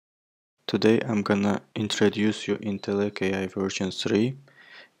Today I'm gonna introduce you Intelec AI version 3,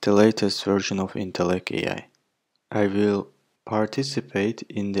 the latest version of Intelec AI. I will participate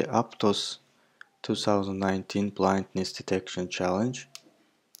in the APTOS 2019 Blindness Detection Challenge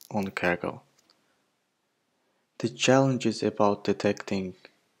on Kaggle. The challenge is about detecting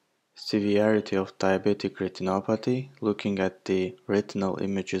severity of diabetic retinopathy looking at the retinal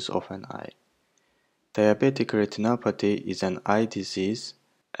images of an eye. Diabetic retinopathy is an eye disease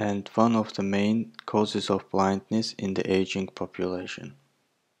and one of the main causes of blindness in the aging population.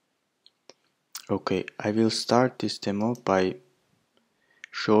 Okay, I will start this demo by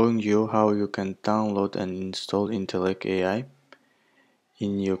showing you how you can download and install Intelec AI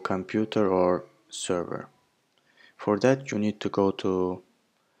in your computer or server. For that, you need to go to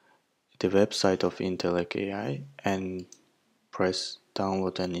the website of Intelec AI and press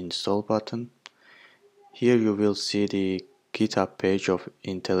download and install button. Here you will see the GitHub page of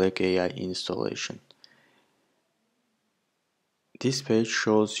Intelec AI installation. This page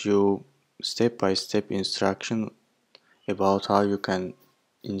shows you step-by-step instruction about how you can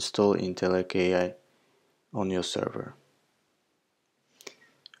install Intelec AI on your server.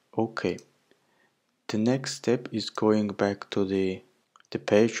 Okay, the next step is going back to the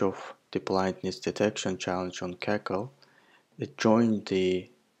page of the Blindness Detection Challenge on Kaggle. Join the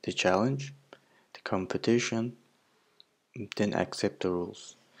challenge, the competition, then accept the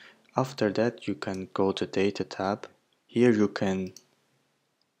rules. After that, you can go to Data tab. Here you can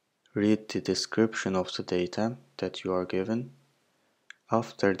read the description of the data that you are given.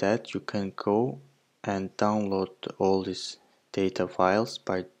 After that, you can go and download all these data files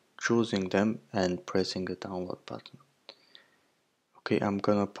by choosing them and pressing the download button. Okay, I'm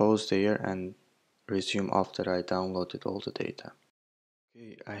gonna pause there and resume after I downloaded all the data.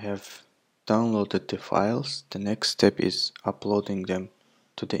 Okay, I have downloaded the files. The next step is uploading them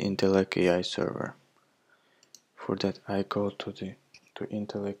to the Intelec AI server. For that, I go to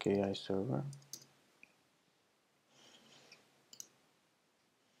Intelec AI server.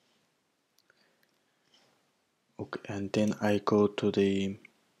 Okay, and then I go to the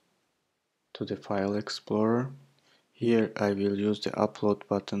file explorer. Here I will use the upload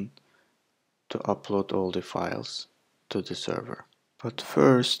button to upload all the files to the server. But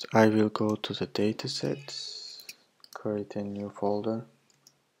first I will go to the datasets, create a new folder.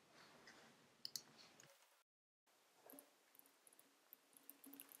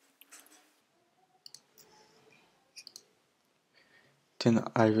 Then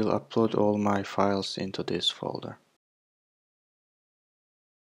I will upload all my files into this folder.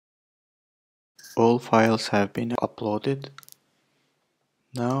 All files have been uploaded.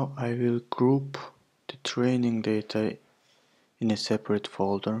 Now I will group the training data in a separate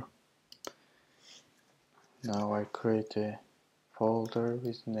folder. Now I create a folder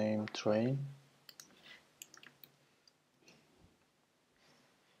with name train.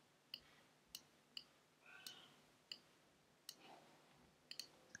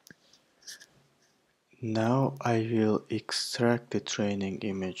 Now I will extract the training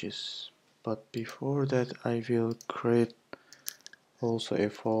images, but before that I will create also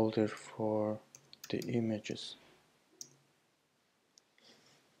a folder for the images.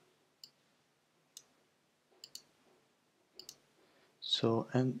 So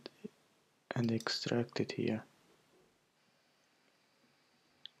and extract it here.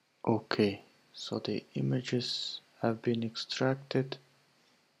 Okay, so the images have been extracted.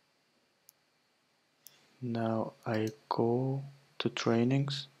 Now I go to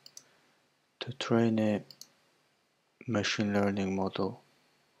trainings to train a machine learning model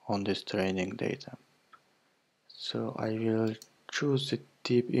on this training data. So I will choose the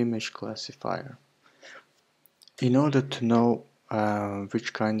deep image classifier. In order to know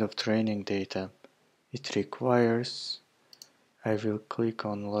which kind of training data it requires, I will click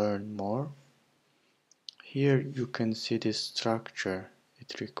on Learn More. Here you can see the structure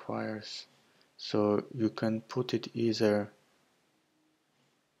it requires. So you can put it either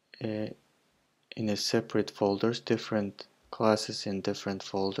in a separate folders, different classes in different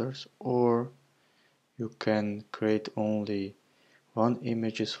folders, or you can create only one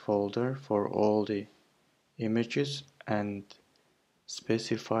images folder for all the images and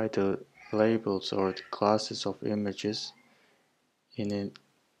specify the labels or the classes of images in a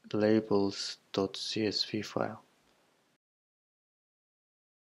labels.csv file.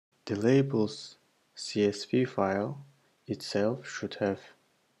 The labels CSV file itself should have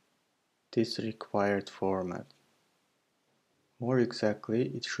this required format. More exactly,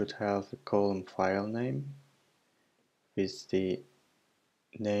 it should have the column file name with the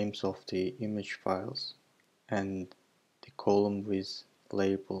names of the image files and the column with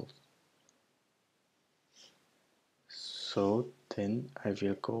labels So then I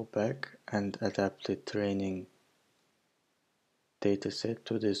will go back and adapt the training dataset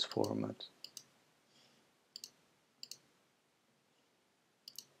to this format.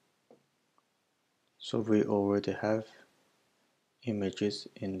 So we already have images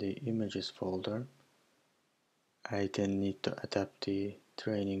in the images folder. I then need to adapt the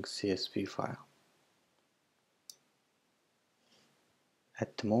training CSV file.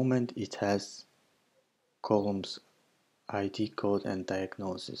 At the moment it has columns ID code and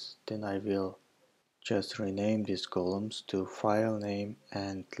diagnosis. Then I will just rename these columns to file name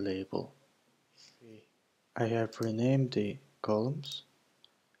and label. I have renamed the columns.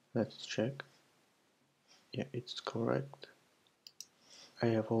 Let's check. Yeah, it's correct. I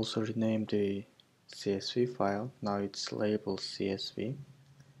have also renamed the CSV file. Now it's labeled CSV.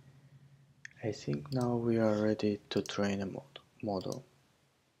 I think now we are ready to train a model.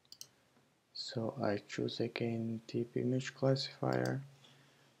 So I choose again deep image classifier.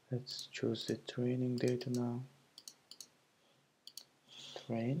 Let's choose the training data now.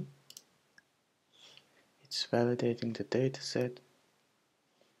 Train. It's validating the dataset.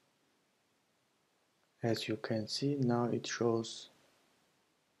 As you can see, now it shows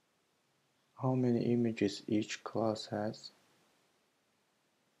how many images each class has.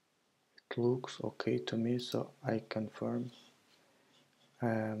 It looks okay to me, so I confirm.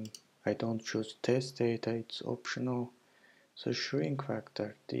 I don't choose test data, it's optional. So shrink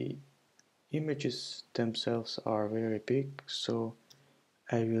factor, the images themselves are very big, so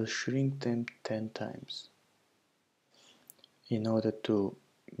I will shrink them 10 times in order to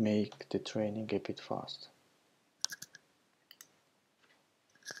make the training a bit fast.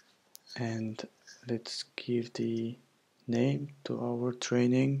 And let's give the name to our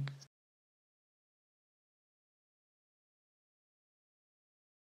training.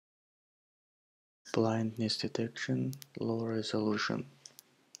 Blindness detection, low resolution.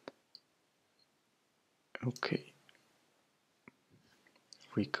 Okay,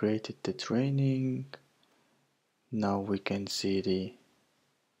 we created the training. Now we can see the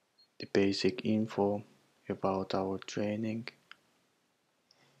basic info about our training.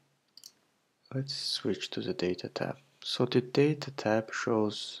 Let's switch to the data tab. So the data tab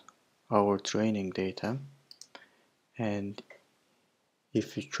shows our training data, and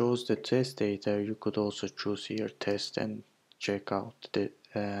if you chose the test data, you could also choose here test and check out the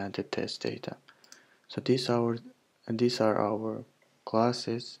test data. So these are our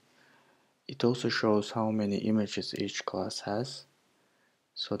classes. It also shows how many images each class has.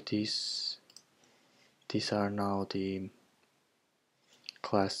 So these are now the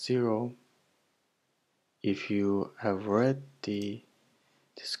class 0. If you have read the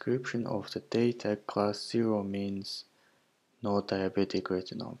description of the data, class 0 means no diabetic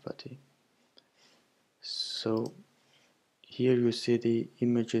retinopathy. So here you see the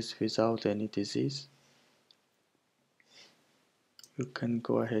images without any disease. You can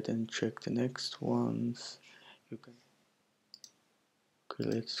go ahead and check the next ones. Okay,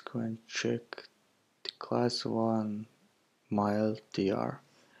 let's go and check the class 1 mild DR.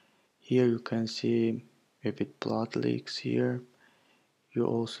 Here you can see a bit blood leaks here. You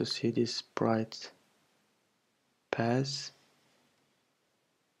also see this bright pass.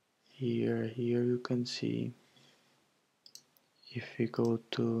 Here you can see, if we go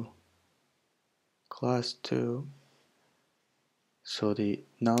to class 2, so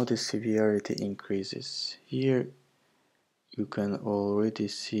now the severity increases. Here you can already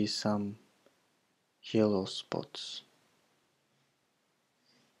see some yellow spots.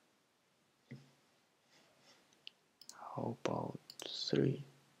 How about 3?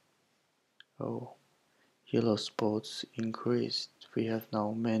 Oh, yellow spots increased. We have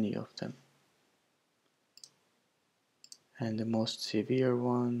now many of them. And the most severe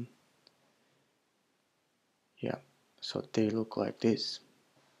one, yeah, so they look like this.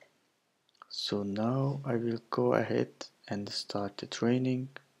 So now I will go ahead and start the training.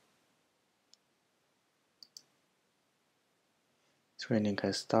 Training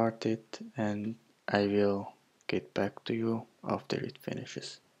has started and I will get back to you after it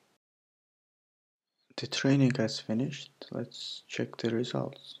finishes. The training has finished. Let's check the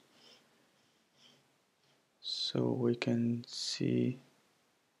results. So we can see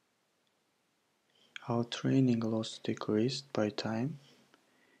how training loss decreased by time.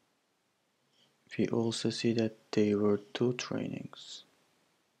 We also see that there were 2 trainings,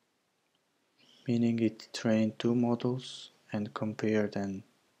 meaning it trained 2 models and compared and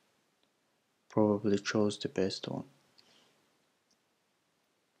probably chose the best one.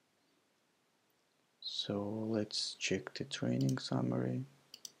 So let's check the training summary.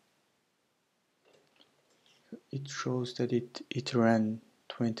 it shows that it ran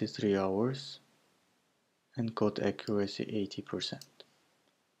 23 hours and got accuracy 80%.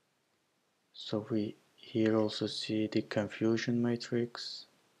 So we here also see the confusion matrix,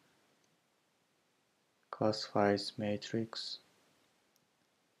 classifies matrix,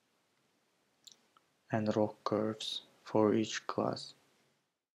 and rock curves for each class.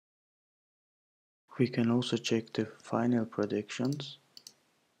 We can also check the final predictions.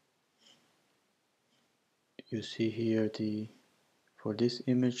 You see here for this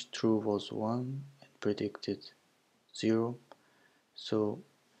image true was 1 and predicted 0. So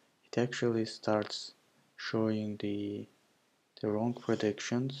it actually starts showing the wrong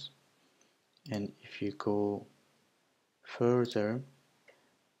predictions, and if you go further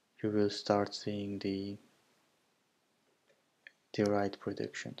you will start seeing the right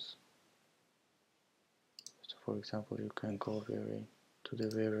predictions. So for example, you can go to the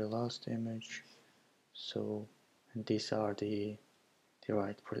very last image. So, and these are the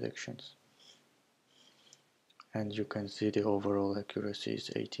right predictions, and you can see the overall accuracy is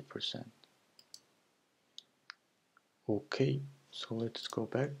 80%. Okay, so let's go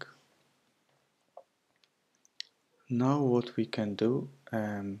back. Now what we can do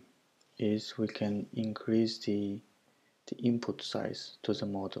is we can increase the input size to the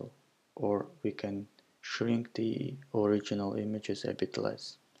model, or we can shrink the original images a bit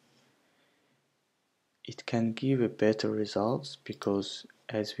less. It can give a better results because,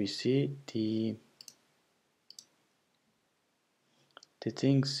 as we see, the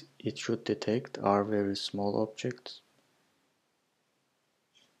things it should detect are very small objects,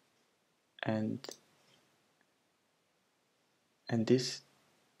 and these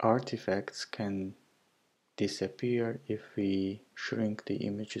artifacts can disappear if we shrink the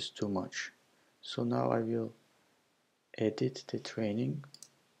images too much. So now I will edit the training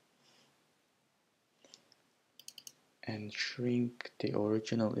and shrink the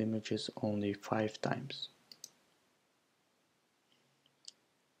original images only 5 times.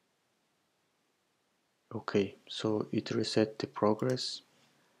 Okay, so it reset the progress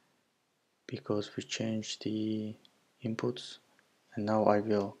because we changed the inputs, and now I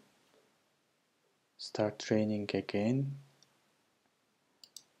will start training again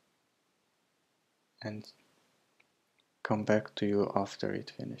and come back to you after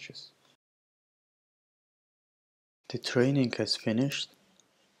it finishes. The training has finished.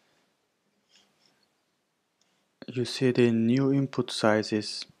 You see the new input size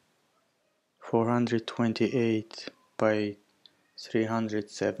is 428 by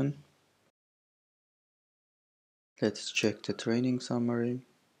 307. Let's check the training summary.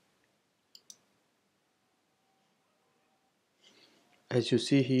 As you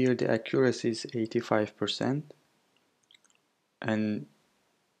see here, the accuracy is 85%, and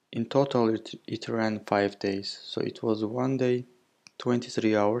in total it ran 5 days. So it was 1 day,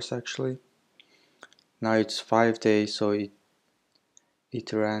 23 hours actually. Now it's 5 days, so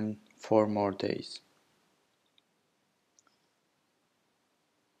it ran 4 more days.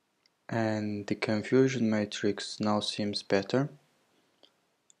 And the confusion matrix now seems better,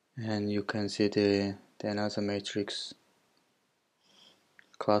 and you can see the another matrix,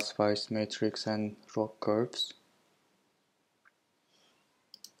 classifies matrix and rock curves,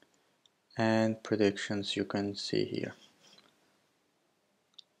 and predictions you can see here.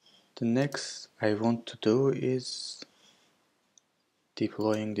 The next I want to do is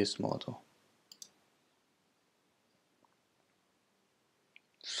deploying this model.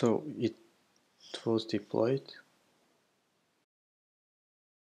 So it was deployed.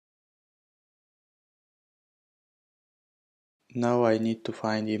 Now I need to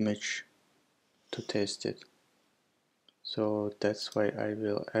find image to test it. So that's why I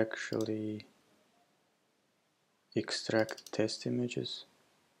will actually extract test images.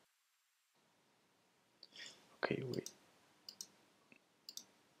 Okay, wait.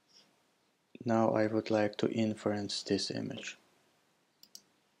 Now I would like to inference this image.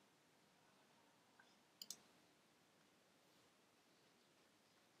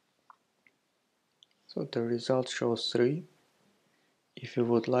 So the result shows 3. If you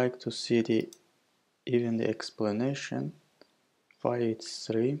would like to see even the explanation why it's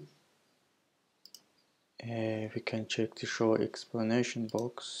 3, we can check the show explanation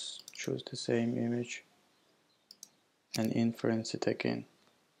box, choose the same image and inference it again.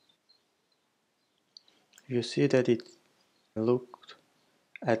 You see that it looked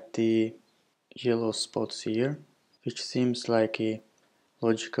at the yellow spots here, which seems like a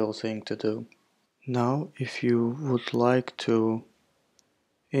logical thing to do. Now if you would like to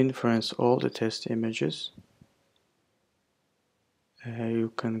inference all the test images,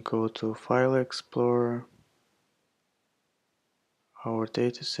 you can go to File Explorer our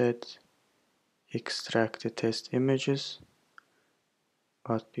dataset, extract the test images,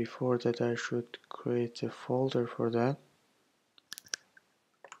 but before that I should create a folder for that.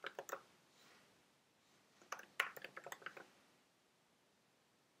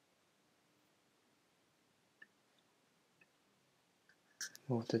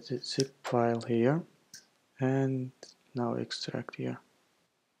 Move the zip file here and now extract here.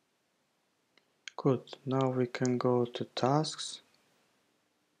 Good, now we can go to tasks.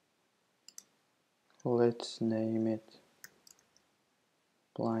 Let's name it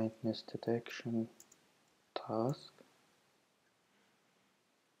Blindness Detection task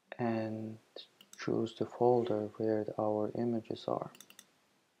and choose the folder where our images are.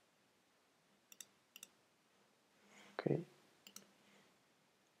 Okay,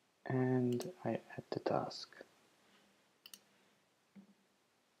 and I add the task.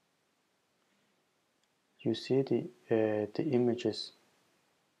 You see the images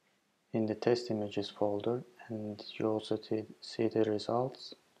in the test images folder, and you also see the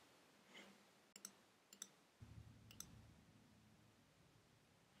results.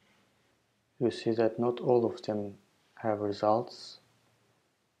 You see that not all of them have results,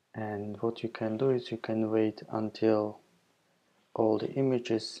 and what you can do is you can wait until all the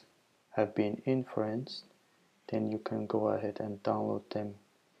images have been inferenced, then you can go ahead and download them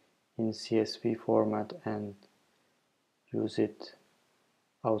in CSV format and use it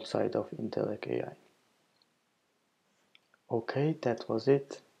outside of Intelec AI. Okay, that was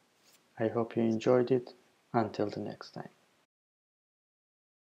it. I hope you enjoyed it. Until the next time.